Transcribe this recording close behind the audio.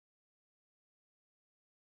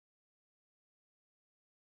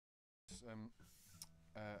was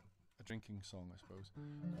a drinking song, I suppose.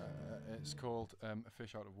 It's called A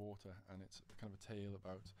Fish Out of Water, and it's kind of a tale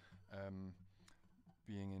about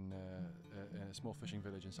being in a small fishing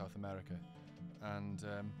village in South America, and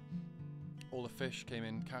all the fish came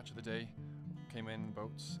in, catch of the day, came in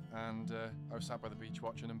boats, and I was sat by the beach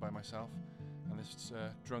watching them by myself, and this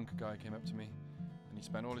drunk guy came up to me, and he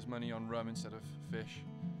spent all his money on rum instead of fish,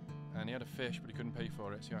 and he had a fish but he couldn't pay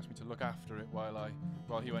for it, so he asked me to look after it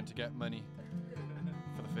while he went to get money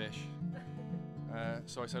for the fish.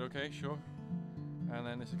 So I said okay, sure, and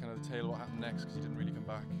then this is kind of the tale of what happened next, because he didn't really come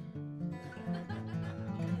back.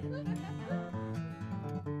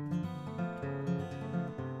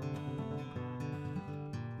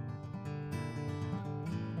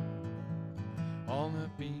 On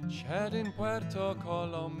a beachhead in Puerto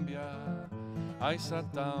Colombia, I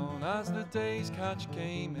sat down as the day's catch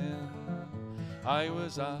came in. I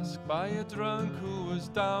was asked by a drunk who was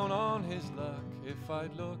down on his luck if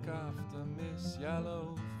I'd look after Miss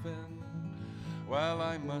Yellowfin. Well,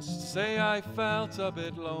 I must say I felt a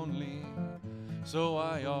bit lonely, so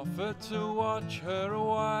I offered to watch her a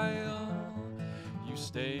while. You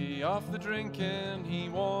stay off the drinking, he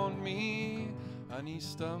warned me, and he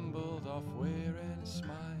stumbled off wearing a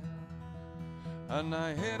smile. And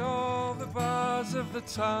I hit all the bars of the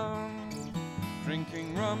town,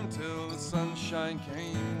 drinking rum till the sunshine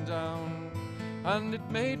came down. And it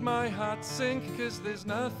made my heart sink, 'cause there's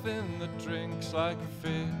nothing that drinks like a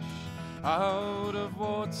fish out of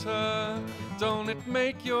water. Don't it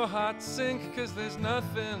make your heart sink, 'cause there's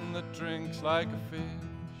nothing that drinks like a fish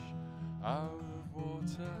out of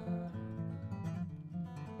water.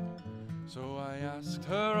 So I asked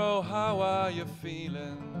her, oh, how are you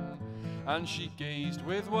feeling? And she gazed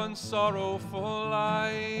with one sorrowful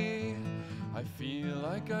eye. I feel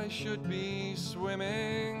like I should be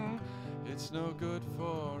swimming. It's no good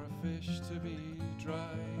for a fish to be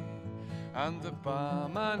dry. And the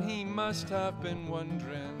barman, he must have been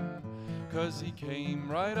wondering, 'cause he came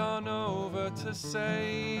right on over to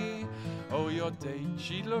say, oh, your date,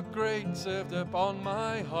 she'd look great served up on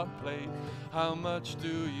my hot plate. How much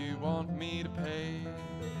do you want me to pay?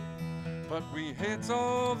 But we hit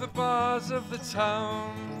all the bars of the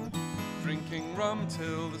town, drinking rum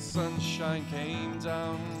till the sunshine came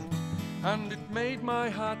down. And it made my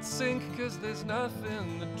heart sink, 'cause there's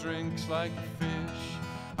nothing that drinks like a fish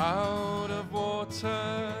out of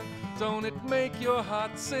water. Don't it make your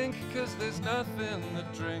heart sink, 'cause there's nothing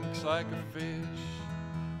that drinks like a fish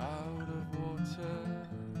out of water.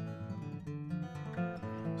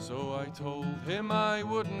 So I told him I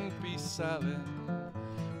wouldn't be selling,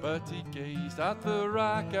 but he gazed at the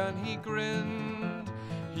rack and he grinned.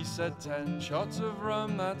 He said 10 shots of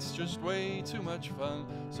rum, that's just way too much fun.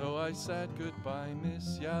 So I said goodbye,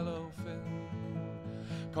 Miss Yellowfin.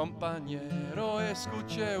 Compañero,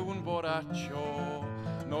 escuché un borracho,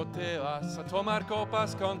 no te vas a tomar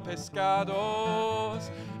copas con pescados.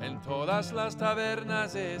 En todas las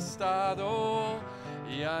tabernas he estado,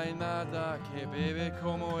 y hay nada que bebe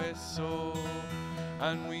como eso.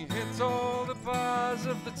 And we hit all the bars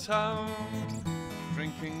of the town,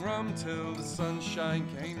 drinking rum till the sunshine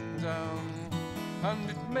came down. And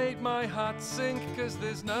it made my heart sink, 'cause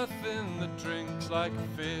there's nothing that drinks like a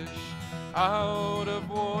fish out of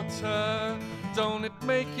water. Don't it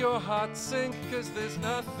make your heart sink, 'cause there's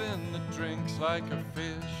nothing that drinks like a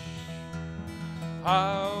fish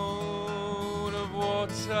out of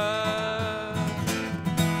water.